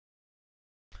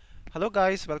Hello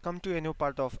guys, welcome to a new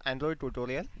part of Android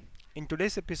tutorial. In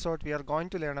today's episode we are going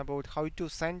to learn about how to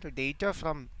send data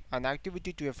from an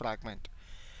activity to a fragment.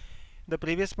 The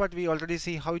previous part we already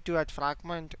see how to add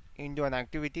fragment into an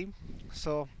activity.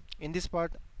 So in this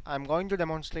part I'm going to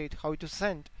demonstrate how to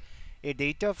send a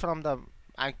data from the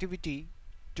activity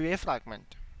to a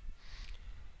fragment.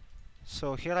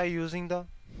 So here I using the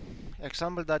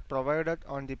example that provided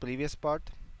on the previous part.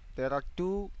 There are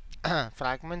two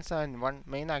fragments and one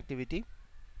main activity.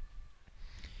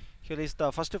 Here is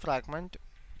the first fragment.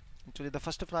 Actually, the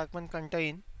first fragment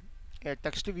contain a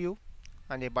text view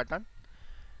and a button.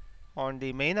 On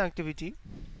the main activity,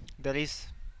 there is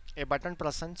a button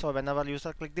present. So whenever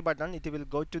user click the button, it will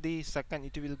go to the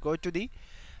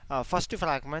first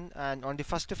fragment, and on the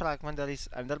first fragment there is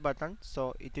another button.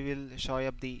 So it will show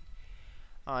up the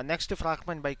next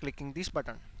fragment by clicking this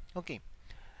button. Okay.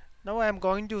 Now I am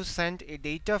going to send a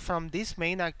data from this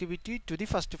main activity to the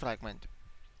first fragment.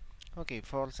 Okay,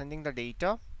 for sending the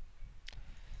data,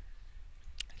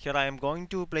 here I am going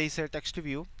to place a text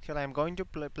view. Here I am going to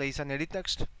place an edit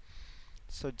text.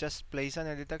 So just place an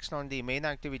edit text on the main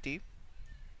activity.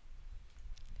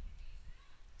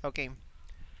 Okay,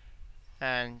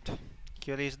 and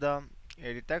here is the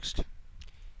edit text.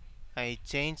 I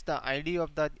change the ID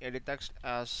of that edit text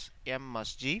as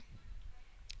msg.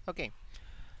 Okay,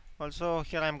 also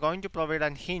here I am going to provide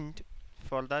an hint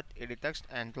for that edit text.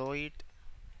 Android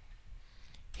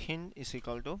hint is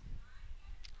equal to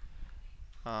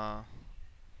uh,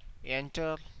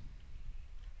 enter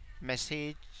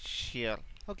message here.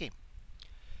 Okay,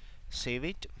 save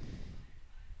it.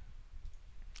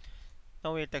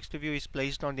 Now a text view is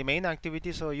placed on the main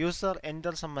activity, so user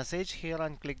enters some message here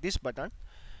and click this button.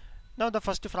 Now the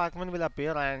first fragment will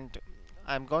appear, and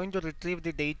I'm going to retrieve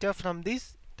the data from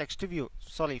this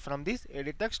from this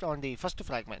edit text on the first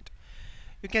fragment.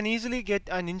 You can easily get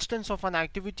an instance of an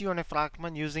activity on a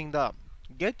fragment using the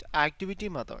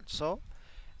getActivity method. So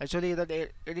actually the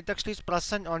edit text is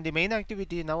present on the main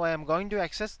activity. Now I am going to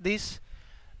access this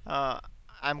uh,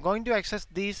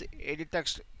 edit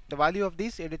text, the value of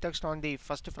this edit text on the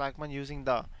first fragment using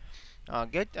the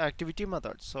getActivity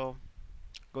method. So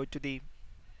go to the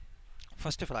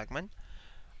first fragment.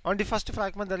 On the first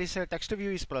fragment there is a text view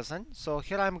is present. So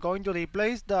here I am going to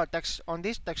replace the text on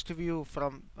this text view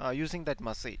from using that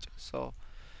message. So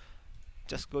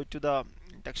just go to the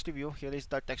text view. Here is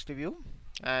the text view,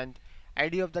 and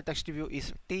ID of the text view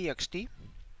is txt.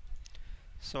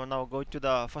 So now go to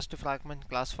the first fragment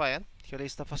class file. Here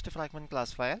is the first fragment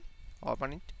class file.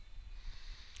 Open it.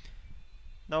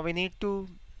 Now we need to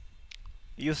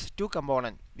use two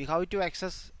components. We have to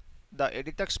access the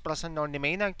edit text present on the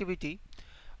main activity.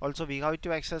 Also we have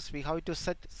to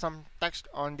set some text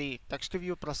on the text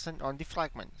view present on the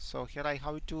fragment. So here I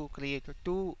have to create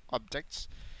two objects.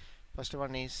 First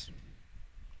one is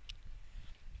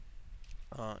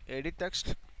edit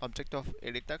text, object of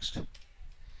edit text.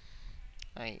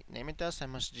 I name it as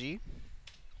msg.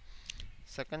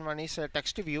 Second one is a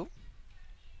text view.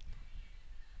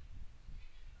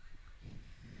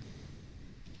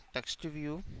 Text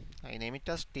view, I name it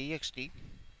as txt.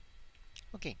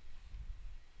 Okay.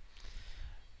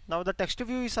 Now the text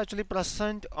view is actually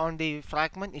present on the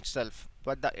fragment itself,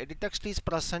 but the edit text is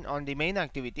present on the main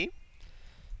activity.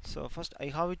 So first I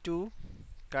have to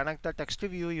connect the text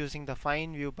view using the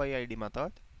find view by id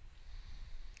method.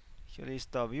 Here is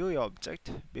the view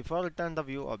object. Before return the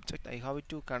view object, I have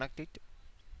to connect it.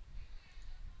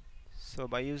 So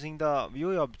by using the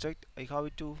view object, I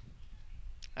have to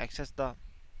access the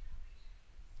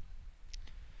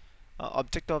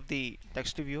object of the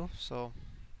text view. So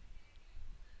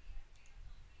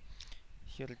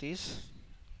here it is,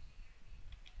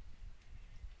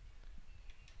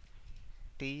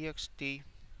 txt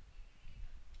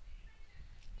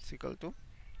is equal to,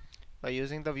 by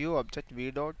using the view object,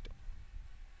 v dot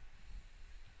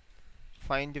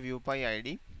find view by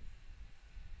id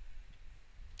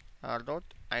r dot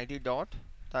id dot,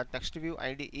 the text view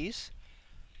id is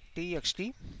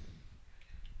txt,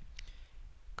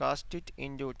 cast it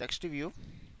into text view,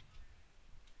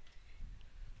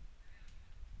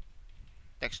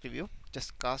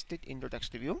 just cast it into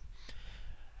text view.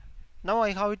 Now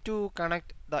I have to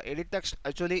connect the edit text.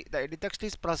 Actually the edit text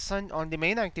is present on the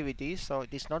main activity, so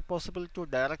it is not possible to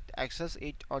direct access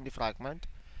it on the fragment.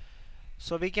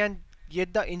 So we can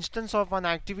get the instance of an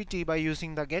activity by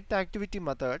using the getActivity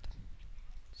method.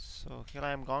 So here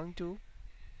I am going to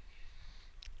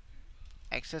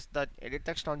access that edit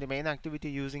text on the main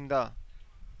activity using the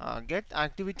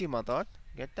getActivity method.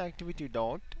 getActivity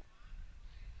dot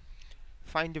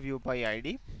find view by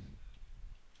id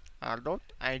r dot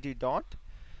id dot,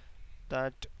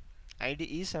 that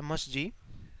ID is MSG.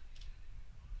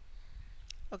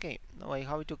 Okay, now I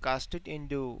have to cast it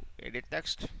into edit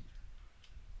text.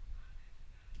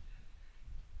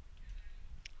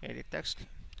 Edit text.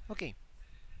 Okay,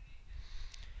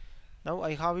 now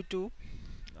I have to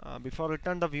before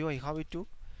return the view, I have to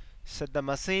set the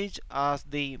message as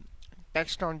the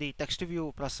text on the text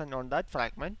view present on that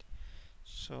fragment.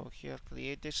 So here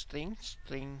create a string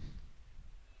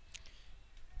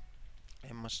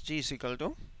msg is equal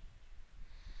to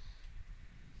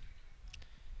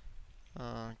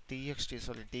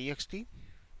txt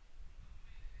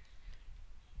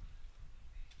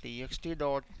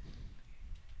dot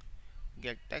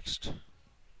get text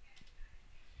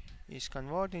is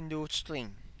convert into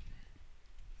string.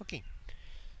 Okay,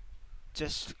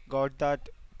 just got that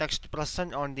text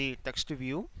present on the text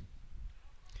view.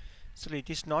 So it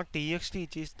is not txt,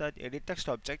 it is that edit text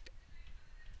object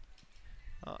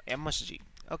msg.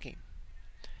 Okay,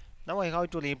 now I have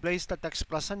to replace the text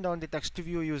present on the text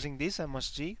view using this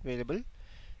msg variable.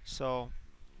 So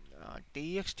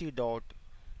txt dot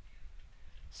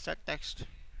set text,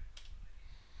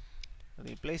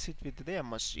 replace it with the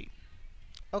msg.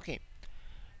 Okay,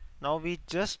 now we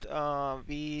just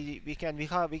we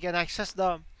can access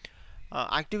the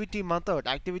activity method,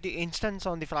 activity instance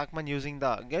on the fragment using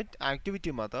the get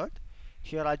activity method.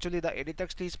 Here actually the edit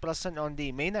text is present on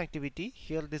the main activity.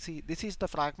 Here this is the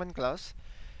fragment class.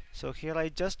 So here I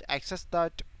just access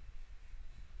that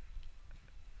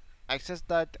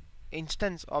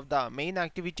instance of the main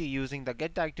activity using the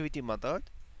get activity method.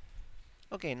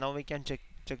 Okay, now we can check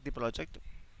the project.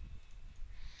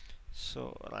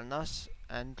 So run as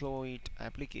Android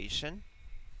application.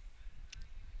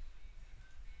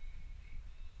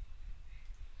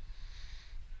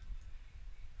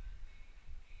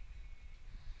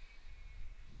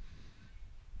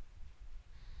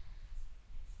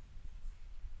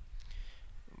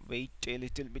 Wait a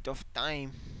little bit of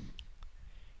time.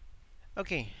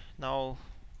 Okay, now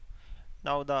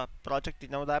the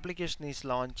application is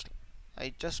launched.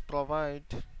 I just provide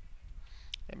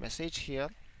a message here.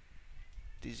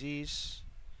 This is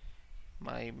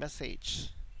my message.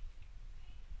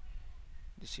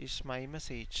 This is my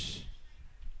message.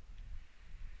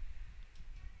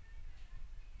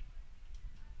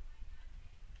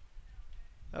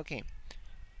 Okay,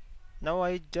 now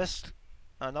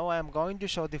now I am going to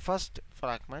show the first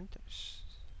fragment.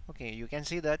 Okay, you can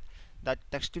see that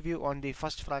text view on the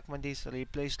first fragment is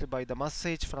replaced by the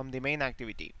message from the main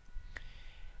activity.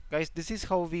 Guys, this is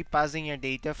how we passing a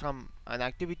data from an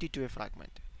activity to a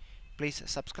fragment. Please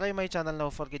subscribe my channel now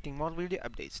for getting more video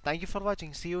updates. Thank you for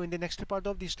watching. See you in the next part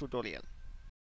of this tutorial.